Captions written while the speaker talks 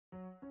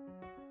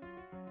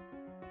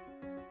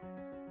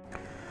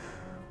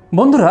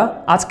বন্ধুরা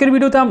আজকের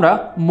ভিডিওতে আমরা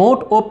মোট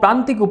ও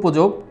প্রান্তিক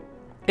উপযোগ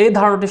এই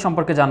ধারণাটি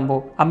সম্পর্কে জানব।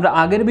 আমরা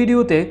আগের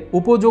ভিডিওতে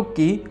উপযোগ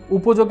কি,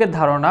 উপযোগের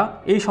ধারণা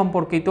এই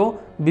সম্পর্কিত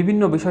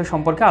বিভিন্ন বিষয়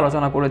সম্পর্কে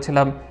আলোচনা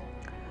করেছিলাম।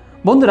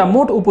 বন্ধুরা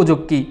মোট উপযোগ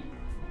কি?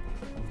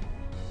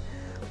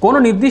 কোনো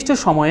নির্দিষ্ট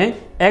সময়ে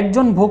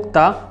একজন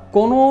ভোক্তা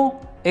কোনো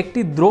একটি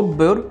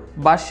দ্রব্যের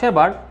বা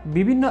সেবার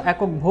বিভিন্ন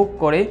একক ভোগ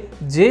করে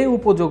যে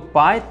উপযোগ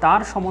পায়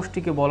তার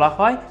সমষ্টিকে বলা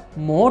হয়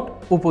মোট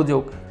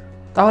উপযোগ।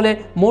 তাহলে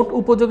মোট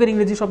উপযোগের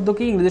ইংরেজি শব্দ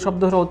কি? ইংরেজি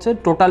শব্দ হচ্ছে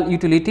টোটাল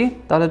ইউটিলিটি।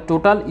 তাহলে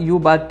টোটাল ইউ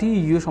বা টি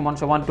ইউ সমান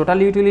সমান টোটাল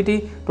ইউটিলিটি।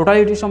 টোটাল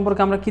ইউটিলিটি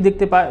সম্পর্কে আমরা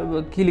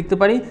কি লিখতে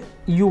পারি?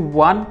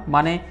 U1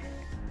 মানে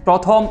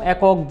প্রথম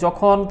একক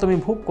যখন তুমি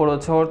ভোগ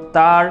করেছো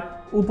তার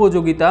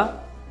উপযোগিতা,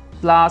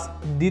 প্লাস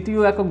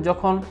দ্বিতীয় একক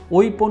যখন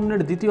ওই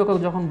পণ্যের দ্বিতীয় একক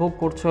যখন ভোগ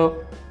করছো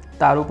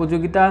তার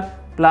উপযোগিতা,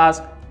 প্লাস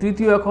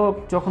তৃতীয় একক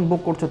যখন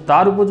ভোগ করছো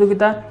তার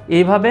উপযোগিতা,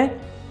 এইভাবে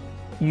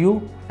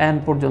UN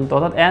পর্যন্ত।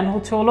 অর্থাৎ N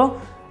হলো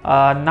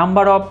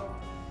নাম্বার অফ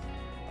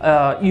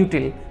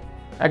ইউটিল,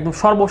 একদম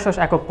সর্বশেষ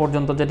একক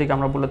পর্যন্ত যেটিকে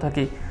আমরা বলে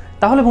থাকি।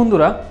 তাহলে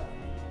বন্ধুরা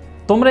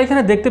তোমরা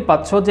এখানে দেখতে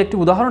পাচ্ছ যে একটি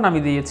উদাহরণ আমি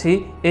দিয়েছি।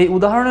 এই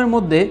উদাহরণের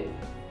মধ্যে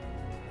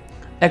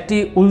একটি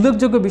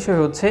উল্লেখযোগ্য বিষয়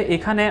হচ্ছে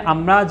এখানে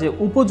আমরা যে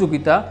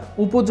উপযোগিতা,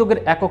 উপযোগের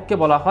একককে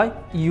বলা হয়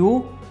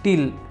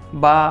ইউটিল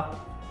বা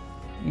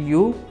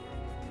ইউটিল।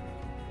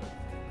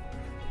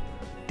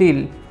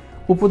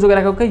 উপযোগের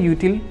একককে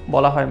ইউটিল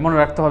বলা হয়, মনে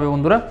রাখতে হবে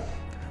বন্ধুরা।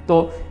 তো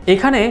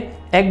এখানে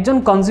একজন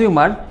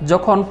কনজিউমার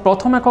যখন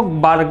প্রথম একক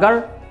বার্গার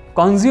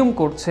কনজিউম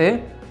করছে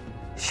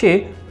সে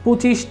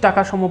 25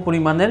 টাকা সম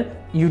পরিমাণের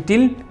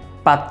ইউটিল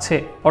পাচ্ছে।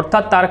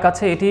 অর্থাৎ তার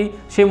কাছে এটি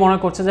সে মনে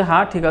করছে যে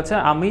হ্যাঁ ঠিক আছে,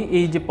 আমি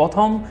এই যে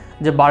প্রথম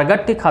যে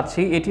বার্গারটি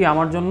খাচ্ছি এটি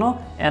আমার জন্য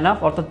এনাফ,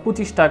 অর্থাৎ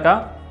 25 টাকা,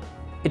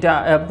 এটা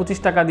 25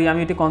 টাকা দিয়ে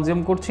আমি এটি কনজিউম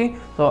করছি,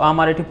 তো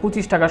আমার এটি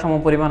 25 টাকা সম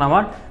পরিমাণ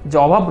আমার যে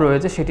অভাব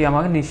রয়েছে সেটি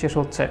আমাকে নিঃশেষ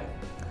হচ্ছে।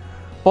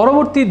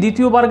 পরবর্তী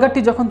দ্বিতীয় বার্গারটি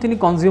যখন তিনি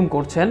কনজিউম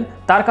করছেন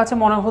তার কাছে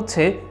মনে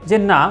হচ্ছে যে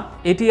না,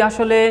 এটি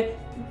আসলে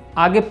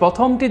আগে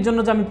প্রথমটির জন্য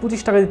যে আমি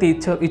 25 টাকা দিতে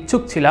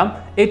ইচ্ছুক ছিলাম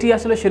এটি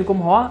আসলে সেরকম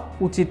হওয়া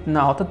উচিত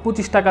না, অর্থাৎ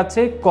 25 টাকার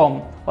চেয়ে কম।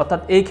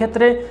 অর্থাৎ এই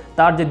ক্ষেত্রে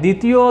তার যে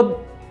দ্বিতীয়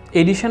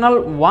এডিশনাল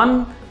 1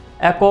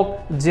 একক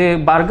যে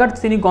বার্গার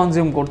তিনি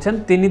কনজিউম করছেন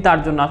তিনি তার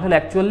জন্য আসলে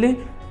অ্যাকচুয়ালি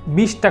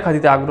 20 টাকা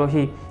দিতে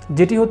আগ্রহী,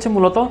 যেটি হচ্ছে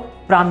মূলত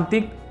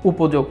প্রান্তিক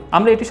উপযোগ।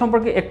 আমরা এটি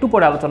সম্পর্কে একটু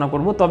পরে আলোচনা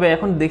করব, তবে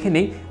এখন দেখে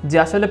নেই যে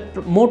আসলে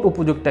মোট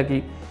উপযোগটা কি।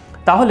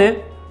 তাহলে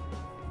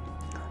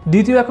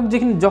দ্বিতীয় একক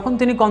যখন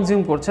তিনি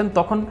কনজিউম করছেন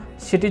তখন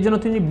সেটির জন্য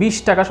তিনি 20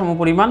 টাকা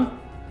সমপরিমাণ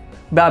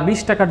বা 20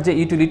 টাকার যে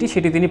ইউটিলিটি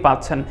সেটি তিনি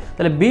পাচ্ছেন।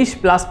 তাহলে 20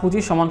 +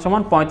 25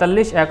 =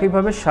 45,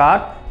 একইভাবে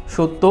 60,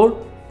 70,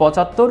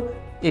 75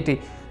 এটি।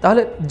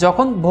 তাহলে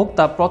যখন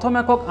ভোক্তা প্রথম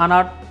একক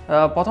আনার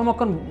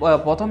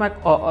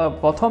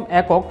প্রথম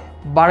একক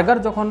বার্গার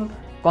যখন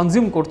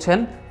কনজিউম করছেন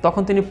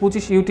তখন তিনি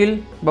 25 ইউটিল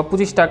বা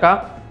 25 টাকা,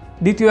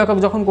 দ্বিতীয় একক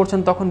যখন করছেন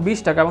তখন 20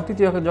 টাকা, এবং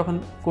তৃতীয় একক যখন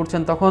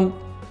করছেন তখন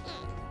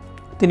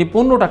তিনি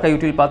 15 টাকা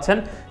ইউটিল পাচ্ছেন।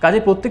 কাজে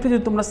প্রত্যেকটি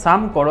যদি তোমরা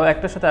সাম করো,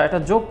 একটার সাথে আরেকটা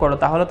যোগ করো,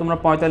 তাহলে তোমরা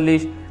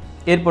 45,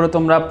 এরপরে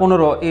তোমরা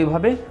 15,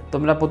 এইভাবে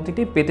তোমরা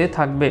প্রত্যেকটি পেতে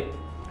থাকবে।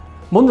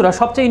 বন্ধুরা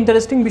সবচেয়ে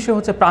ইন্টারেস্টিং বিষয়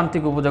হচ্ছে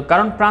প্রান্তিক উপযোগ,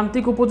 কারণ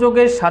প্রান্তিক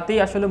উপযোগের সাথেই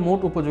আসলে মোট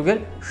উপযোগের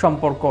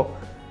সম্পর্ক।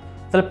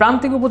 তাহলে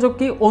প্রান্তিক উপযোগ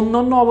কি?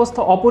 অন্যান্য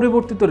অবস্থা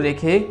অপরিবর্তিত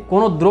রেখে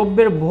কোনো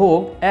দ্রব্যের ভোগ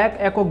এক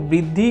একক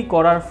বৃদ্ধি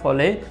করার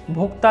ফলে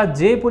ভোক্তা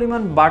যে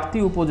পরিমাণ বাড়তি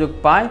উপযোগ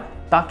পায়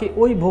তাকে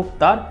ওই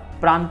ভোক্তার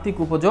প্রান্তিক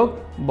উপযোগ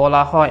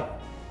বলা হয়।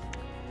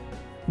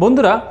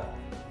 বন্ধুরা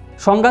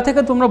সংজ্ঞা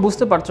থেকে তোমরা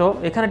বুঝতে পারছো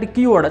এখানে একটি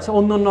কিওয়ার্ড আছে,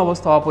 অন্যান্য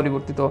অবস্থা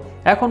অপরিবর্তিত।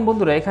 এখন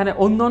বন্ধুরা এখানে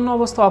অন্যান্য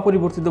অবস্থা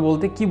অপরিবর্তিত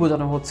বলতে কি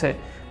বোঝানো হচ্ছে?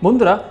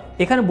 বন্ধুরা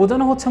এখানে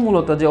বোঝানো হচ্ছে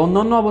মূলত যে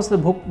অন্যান্য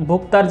অবস্থায়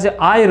ভোক্তার যে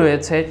আয়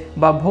রয়েছে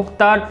বা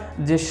ভোক্তার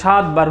যে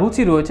স্বাদ বা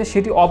রুচি রয়েছে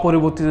সেটি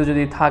অপরিবর্তিত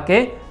যদি থাকে,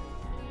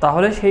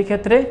 তাহলে সেই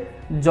ক্ষেত্রে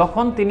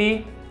যখন তিনি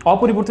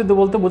অপরিবর্তিত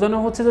বলতে বোঝানো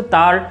হচ্ছে যে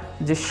তার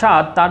যে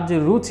স্বাদ, তার যে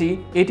রুচি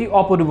এটি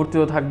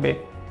অপরিবর্তিত থাকবে।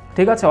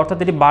 ঠিক আছে, অর্থাৎ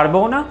এটি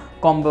বাড়বেও না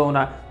কমবেও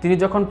না। তিনি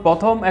যখন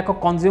প্রথম একক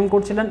কনজিউম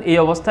করছিলেন এই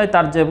অবস্থায়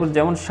তার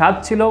যেমন স্বাদ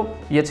ছিল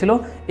ছিল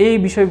এই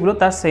বিষয়গুলো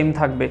তার সেম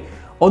থাকবে।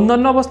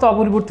 অন্যান্য অবস্থা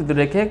অপরিবর্তিত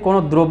রেখে কোনো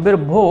দ্রব্যের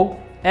ভোগ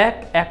এক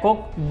একক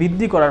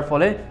বৃদ্ধি করার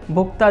ফলে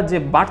ভোক্তা যে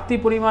বাড়তি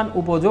পরিমাণ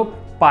উপযোগ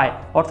পায়,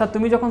 অর্থাৎ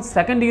তুমি যখন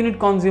সেকেন্ড ইউনিট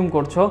কনজিউম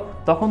করছো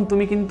তখন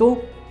তুমি কিন্তু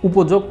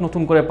উপযোগ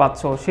নতুন করে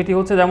পাচ্ছ। সেটি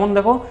হচ্ছে যেমন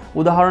দেখো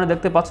উদাহরণে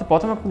দেখতে পাচ্ছ,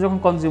 প্রথম একক যখন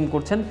কনজিউম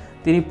করছেন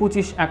তিনি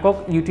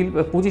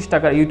 25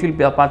 টাকার ইউটিল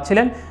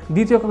পাচ্ছিলেন,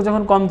 দ্বিতীয় একক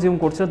যখন কনজিউম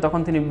করছেন তখন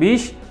তিনি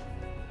 20,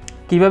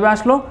 কীভাবে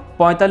আসলো?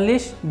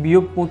 45 -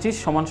 25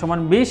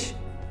 = 20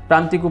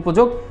 প্রান্তিক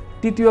উপযোগ।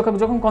 তৃতীয় একক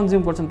যখন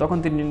কনজিউম করছেন তখন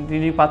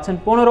তিনি পাচ্ছেন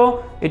 15,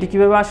 এটি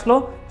কীভাবে আসলো?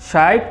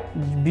 60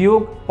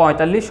 -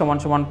 45 =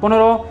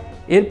 15।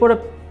 এরপরে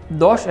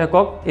 10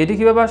 একক, এটি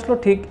কীভাবে আসলো?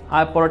 ঠিক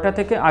পরেরটা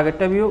থেকে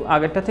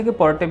আগেরটা থেকে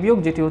পরেরটা বিয়োগ,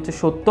 যেটি হচ্ছে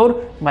 70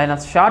 -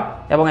 60,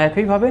 এবং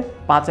একইভাবে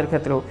 5-এর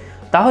ক্ষেত্রেও।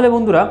 তাহলে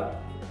বন্ধুরা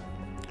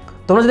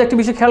তোমরা যদি একটি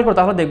বিষয় খেয়াল করো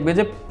তাহলে দেখবে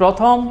যে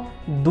প্রথম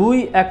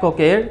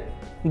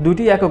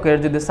দুটি এককের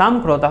যদি সাম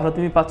করো তাহলে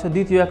তুমি পাচ্ছ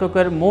দ্বিতীয়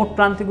এককের মোট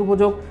প্রান্তিক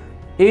উপযোগ।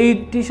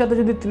 এইটির সাথে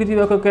যদি তৃতীয়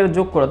এককের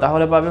যোগ করো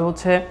তাহলে পাবে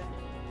হচ্ছে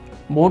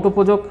মোট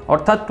উপযোগ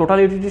অর্থাৎ টোটাল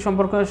ইউটিলিটি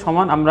সম্পর্ক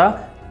সমান আমরা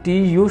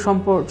টিইউ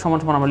সমান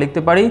সমান আমরা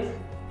লিখতে পারি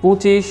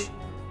 25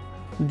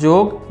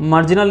 যোগ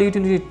মার্জিনাল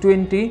ইউটিলিটি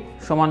 20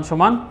 সমান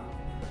সমান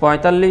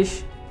 45।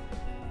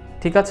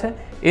 ঠিক আছে,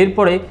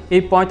 এরপরে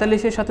এই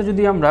 45-এর সাথে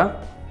যদি আমরা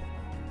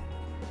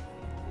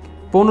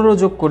 15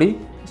 যোগ করি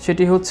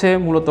সেটি হচ্ছে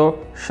মূলত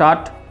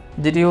 60,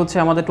 যেটি হচ্ছে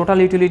আমাদের টোটাল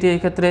ইউটিলিটি এই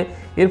ক্ষেত্রে।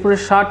 এরপরে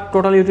 60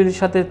 টোটাল ইউটিলিটির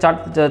সাথে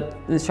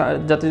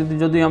যাতে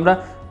যদি আমরা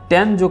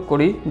 10 যোগ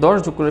করি 10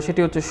 যোগ করি সেটি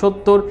হচ্ছে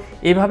 70।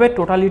 এইভাবে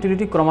টোটাল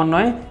ইউটিলিটি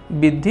ক্রমান্বয়ে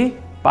বৃদ্ধি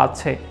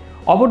পাচ্ছে।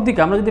 অপরদিকে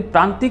আমরা যদি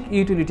প্রান্তিক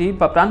ইউটিলিটি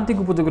বা প্রান্তিক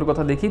উপযোগের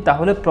কথা দেখি,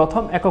 তাহলে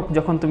প্রথম একক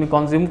যখন তুমি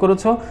কনজিউম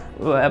করেছো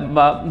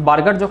বা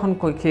বার্গার যখন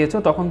খেয়েছো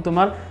তখন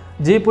তোমার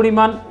যে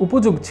পরিমাণ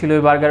উপযোগ ছিল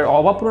এই বার্গারের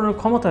অভাব পূরণের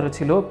ক্ষমতা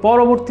ছিল,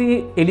 পরবর্তী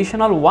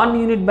এডিশনাল 1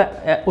 ইউনিট বা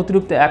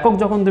অতিরিক্ত একক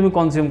যখন তুমি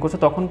কনজিউম করছো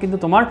তখন কিন্তু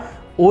তোমার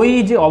ওই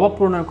যে অভাব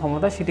পূরণের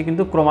ক্ষমতা সেটি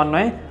কিন্তু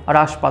ক্রমান্বয়ে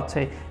হ্রাস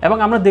পাচ্ছে। এবং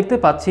আমরা দেখতে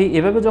পাচ্ছি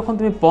এভাবে যখন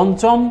তুমি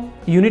পঞ্চম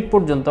ইউনিট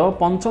পর্যন্ত,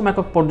 পঞ্চম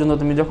একক পর্যন্ত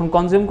তুমি যখন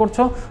কনজিউম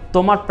করছো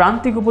তোমার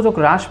প্রান্তিক উপযোগ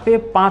হ্রাস পেয়ে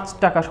 5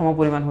 টাকা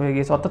সমপরিমাণ হয়ে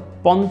গেছে। অর্থাৎ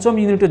পঞ্চম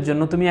ইউনিটের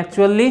জন্য তুমি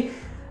অ্যাকচুয়ালি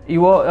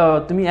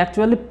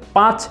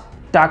 5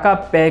 টাকা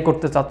ব্যয়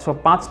করতে চাচ্ছ।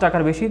 5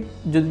 টাকার বেশি,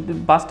 যদি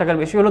 5 টাকার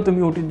বেশি হলো তুমি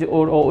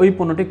ওই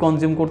পণ্যটি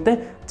কনজিউম করতে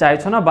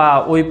চাইছো না, বা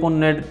ওই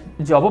পণ্যের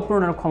যে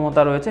অবপূরণের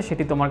ক্ষমতা রয়েছে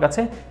সেটি তোমার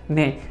কাছে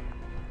নেই।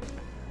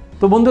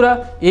 তো বন্ধুরা,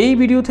 এই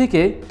ভিডিও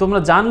থেকে তোমরা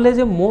জানলে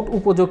যে মোট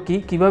উপযোগ কী,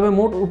 কীভাবে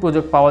মোট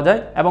উপযোগ পাওয়া যায়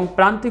এবং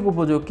প্রান্তিক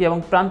উপযোগ কী এবং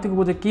প্রান্তিক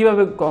উপযোগ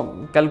কীভাবে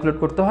ক্যালকুলেট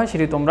করতে হয়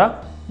সেটি তোমরা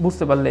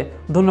বুঝতে পারলে।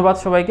 ধন্যবাদ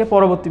সবাইকে।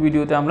 পরবর্তী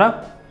ভিডিওতে আমরা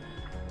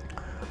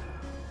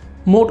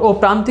মোট ও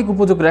প্রান্তিক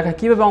উপযোগ রেখা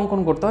কীভাবে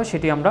অঙ্কন করতে হয়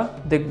সেটি আমরা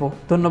দেখব।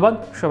 ধন্যবাদ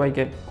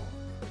সবাইকে।